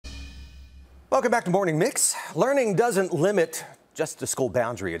Welcome back to Morning Mix. Learning doesn't limit just the school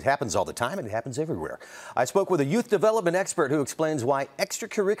boundary. It happens all the time and it happens everywhere. I spoke with a youth development expert who explains why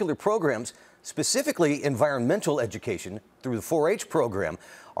extracurricular programs, specifically environmental education through the 4-H program,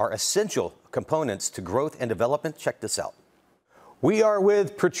 are essential components to growth and development. Check this out. We are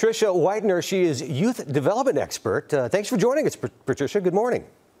with Patricia Widener. She is youth development expert. Thanks for joining us, Patricia. Good morning.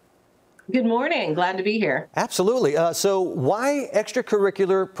 Good morning. Glad to be here. Absolutely. So why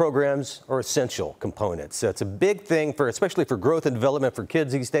extracurricular programs are essential components? It's a big thing, especially for growth and development for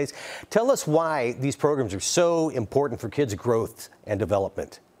kids these days. Tell us why these programs are so important for kids' growth and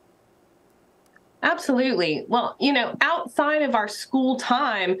development. Absolutely. Well, outside of our school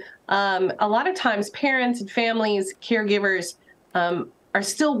time, a lot of times parents and families, caregivers are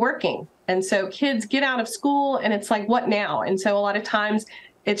still working. And so kids get out of school and it's like, what now? And so a lot of times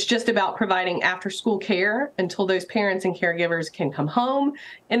it's just about providing after-school care until those parents and caregivers can come home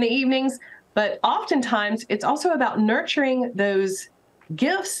in the evenings. But oftentimes, it's also about nurturing those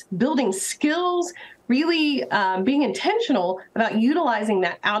gifts, building skills, really being intentional about utilizing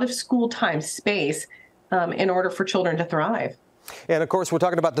that out-of-school time space in order for children to thrive. And of course, we're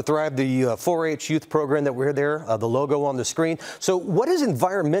talking about the Thrive, the 4-H youth program that we're there, the logo on the screen. So what is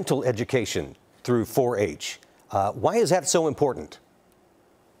environmental education through 4-H? Why is that so important?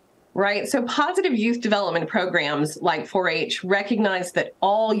 Right. So positive youth development programs like 4-H recognize that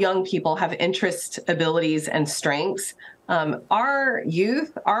all young people have interests, abilities, and strengths. Our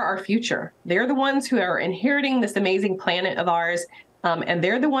youth are our future. They're the ones who are inheriting this amazing planet of ours, and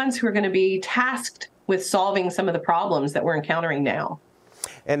they're the ones who are going to be tasked with solving some of the problems that we're encountering now.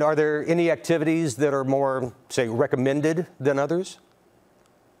 And are there any activities that are more, say, recommended than others?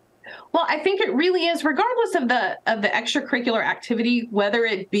 Well, I think it really is, regardless of the extracurricular activity, whether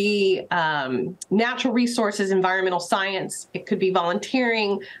it be natural resources, environmental science, it could be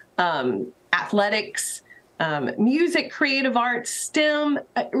volunteering, athletics, music, creative arts, STEM.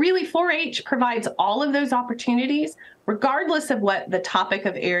 Really, 4-H provides all of those opportunities, regardless of what the topic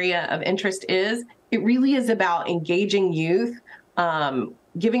of area of interest is. It really is about engaging youth,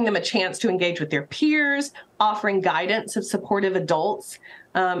 giving them a chance to engage with their peers, offering guidance of supportive adults.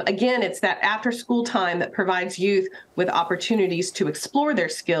 Again, it's that after-school time that provides youth with opportunities to explore their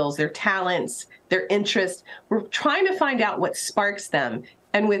skills, their talents, their interests. We're trying to find out what sparks them.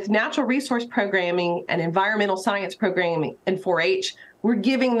 And with natural resource programming and environmental science programming in 4-H, we're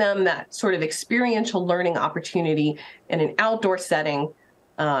giving them that sort of experiential learning opportunity in an outdoor setting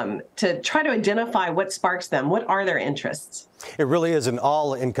to try to identify what sparks them, what are their interests. It really is an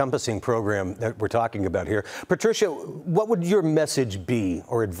all-encompassing program that we're talking about here. Patricia, what would your message be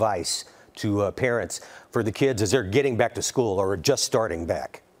or advice to parents for the kids as they're getting back to school or just starting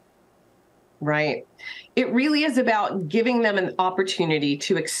back? Right. It really is about giving them an opportunity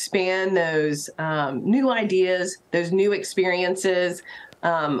to expand those new ideas, those new experiences.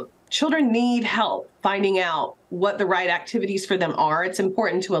 Children need help finding out what the right activities for them are. It's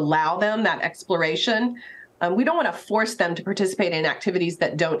important to allow them that exploration. We don't want to force them to participate in activities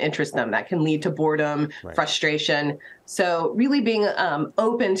that don't interest them. That can lead to boredom, right, frustration. So really being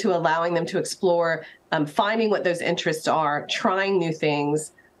open to allowing them to explore, finding what those interests are, trying new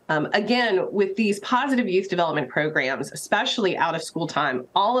things. Again, with these positive youth development programs, especially out of school time,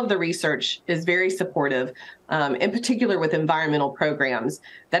 all of the research is very supportive, in particular with environmental programs,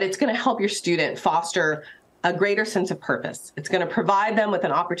 that it's going to help your student foster a greater sense of purpose. It's going to provide them with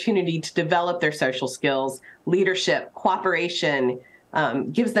an opportunity to develop their social skills, leadership, cooperation,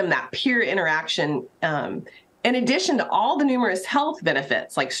 gives them that peer interaction, in addition to all the numerous health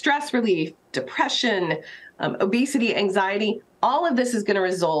benefits like stress relief, depression, obesity, anxiety. All of this is going to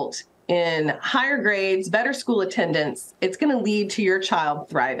result in higher grades, better school attendance. It's going to lead to your child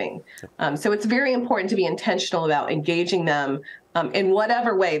thriving. So it's very important to be intentional about engaging them in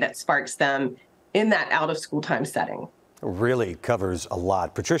whatever way that sparks them in that out-of-school time setting. Really covers a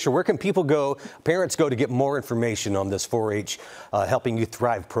lot. Patricia, where can people go, parents go to get more information on this 4-H Helping You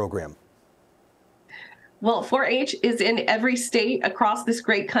Thrive program? Well, 4-H is in every state across this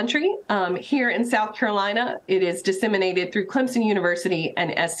great country. Here in South Carolina, it is disseminated through Clemson University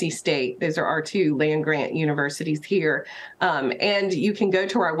and SC State. Those are our two land-grant universities here. And you can go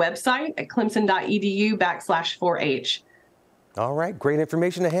to our website at clemson.edu/4H. All right, great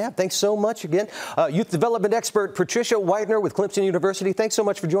information to have. Thanks so much again. Youth development expert Patricia Widener with Clemson University. Thanks so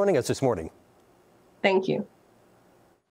much for joining us this morning. Thank you.